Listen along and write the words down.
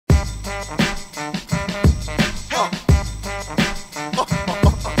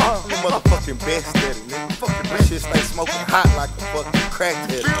Motherfucking best at it, nigga. Fucking that shit stay smoking hot like a fucking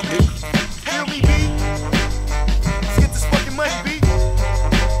crackhead, nigga. Feel me, B? Let's get this fucking money, B.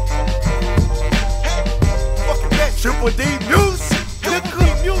 Fucking best. Triple D music, nigga.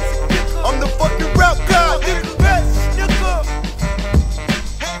 I'm the fucking rap god, nigga. Best, nigga.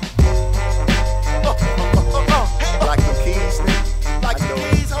 Like them keys, nigga. Like the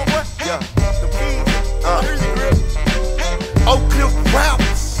keys, homeboy. Yeah. Them keys. Here's the grip. Oak Cliff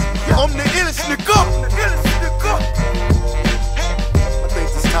Rappers. I'm the illest nigga. I think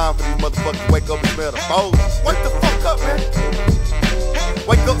it's time for these motherfuckers to wake up and smell the Folgers. Wake the fuck up, man.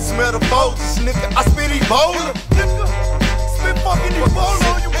 Wake up, smell the Folgers, nigga. I spit Ebola, Nigga, spit fucking Ebola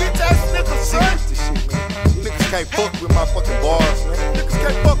on you bitch ass niggas, son. this shit, man. Niggas can't fuck with my fucking bars, man. Niggas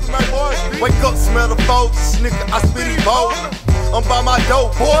can't fuck with my boys, B. Wake up, smell the Folgers, nigga. I spit Ebola. I'm by my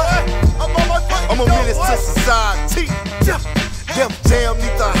dope, boy. I'm on my fucking I'm a menace to society. Def Jam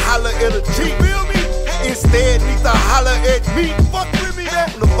need to holler at a G. Feel me? Instead, need to holler at me. Fuck with me, man.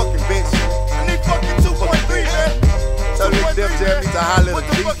 I'm the fucking bench. I need fucking 2.3, man. Tell me Def Jam need to holler Put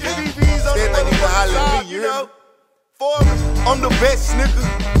at the G. fucking BBs on the Instead, they need to holler at motherfucking me, you side, hear me? For me. I'm the best, nigga.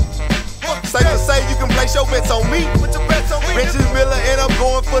 Safe to say you can place your bets on me. Put your bets on me, Benches nigga. Miller and I'm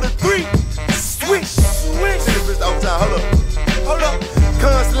going for the 3. Switch. Switch. Overtime, hold up. Hold up.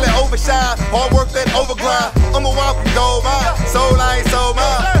 Constantly overshine, hard work that overgrind. I'ma walk and go mine. Soul I ain't sold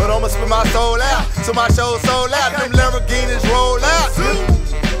mine, but I'ma spit my soul out. So my show's sold out. Them Lamborghinis roll out.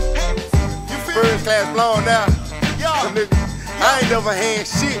 You feel me? First class blown now. Yo. Nigga, I ain't never had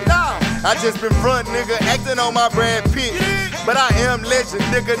shit. Nah. I just been front, nigga, acting on my Brad Pitt. But I am legend,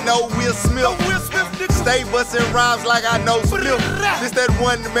 nigga, no Will Smith. No Will Smith, nigga. Stay bustin' rhymes like I know Smith. This that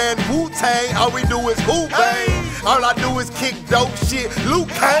one man Wu-Tang, all we do is hoop bang. All I do is kick dope shit, Luke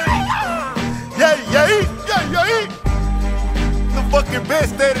Kane. Yeah. The fucking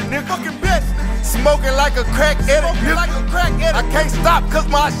best at it, nigga. Fucking best. Smoking like a crack addict, Smoking nigga. like a crack addict. I can't stop cause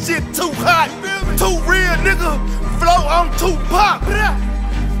my shit too hot. Feel me? Too real, nigga. Flow, I'm too pop.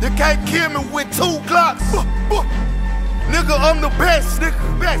 You can't kill me with 2 Glocks. Nigga, I'm the best,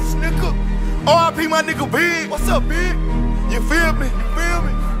 nigga. Best, nigga. R.I.P. my nigga Big. What's up, big? You feel me? You feel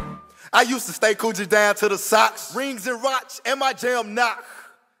me? I used to stay Coochie down to the socks, rings and rocks, and my jam knock.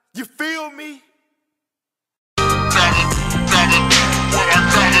 You feel me?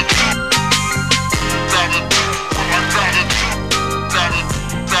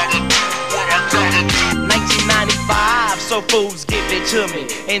 So fools give it to me,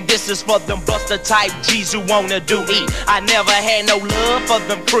 and this is for them buster type G's who wanna do me. I never had no love for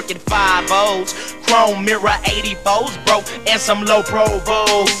them crooked 5-0s, chrome mirror 84s, bro, and some low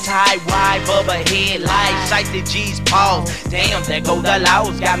provos. Tie wide bubba headlights, shiesty G's paws. Damn, there go the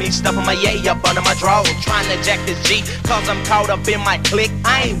laws, got me stuffing my yay up under my drawers, trying to jack this G, cause I'm caught up in my clique.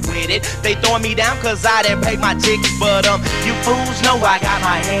 I ain't with it, they throwing me down cause I didn't pay my tickets, but you fools know I got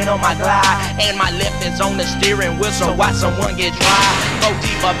my hand on my glide, and my left is on the steering wheel, so watch someone get dry. Go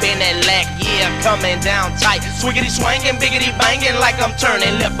deep up in that lack, yeah, coming down tight. Swiggity swangin', biggity bangin', like I'm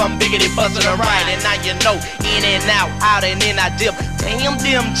turning left, I'm biggity buzzing to right. And now you know, in and out and in I dip. Damn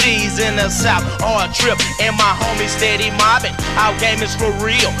them G's in the south, or a trip. And my homies steady mobbing, our game is for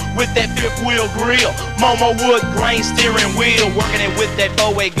real. With that 5th wheel grill, Momo wood grain steering wheel. Working it with that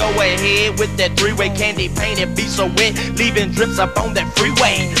 4-way go ahead, with that 3-way candy painted be so wet, leaving drips up on that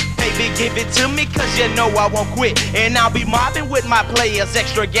freeway. Baby, give it to me, cause you know I won't quit. And I'll be mobbing with my players,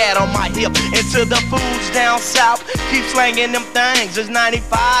 extra gat on my hip. And to the fools down south, keep slanging them things. It's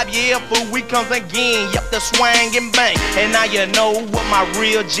 95, yeah, fool, we comes again. Yep, the swang and bang. And now you know what my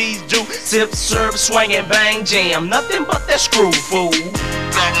real G's do. Sip, serve, swing and bang, jam. Nothing but that screw, fool. We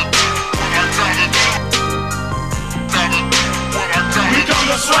come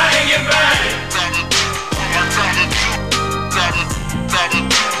to swing and bang.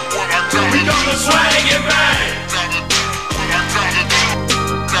 We gonna swing and bang.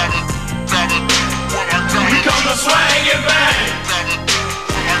 We gonna swing and bang.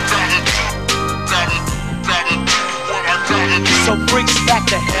 So freaks back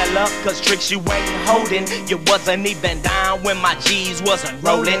the hell up, cause tricks you ain't holding. You wasn't even down when my G's wasn't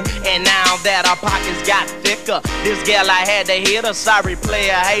rolling. And now that our pockets got thicker, this gal I had to hit her. Sorry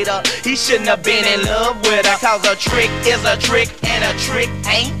player hater, he shouldn't have been in love with her. Cause a trick is a trick, and a trick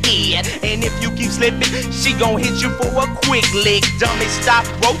ain't it. And if you keep slipping, she gon' hit you for a quick lick. Dummy, stop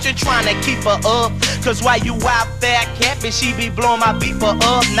roaching, trying to keep her up. Cause while you out there capping, she be blowing my beeper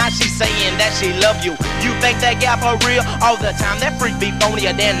up. Now she saying that she love you. You think that gal for real? All the time, that freak be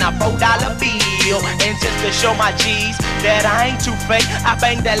phonier than a my $4 bill. And just to show my G's that I ain't too fake, I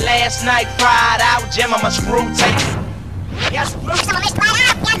banged that last night, fried out, jam on my screw tape. Yes,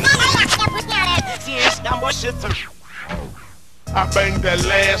 I banged that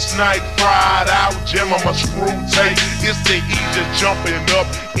last night, fried out, jam on my screw tape. It's the easy jumping up,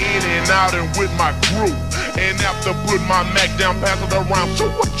 in and out, and with my crew. And after put my Mac down, pass it around. So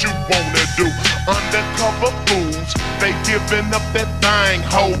what you wanna do? Undercover fools, they giving up that thing.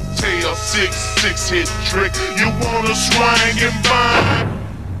 Hotel 6 hit trick. You wanna swing and bang?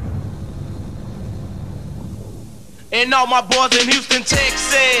 And all my boys in Houston,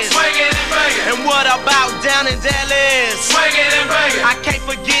 Texas, swinging and banging. And what about down in Dallas? Swinging and banging. I can't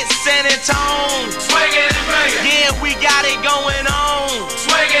forget San Antonio, swinging and banging. Yeah, we got it going on,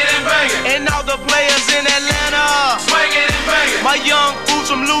 swinging and banging. And all the players in Atlanta, swinging and banging. My young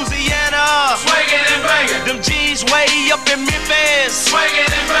fools from Louisiana, swinging and banging. Them G's way up in Memphis, swinging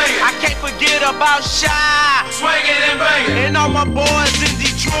and banging. I can't forget about Shy, swinging and banging. And all my boys in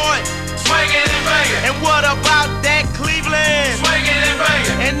Detroit, swinging and banging. And what about that Cleveland, swinging and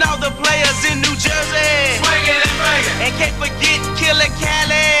banging. And all the players in New Jersey, swinging and banging. And can't forget Killer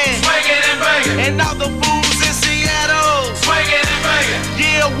Cali, swinging and banging. And all the fools in Seattle, swinging and banging.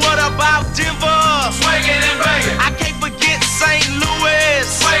 Yeah, what about Denver, swinging and banging. I can't forget St.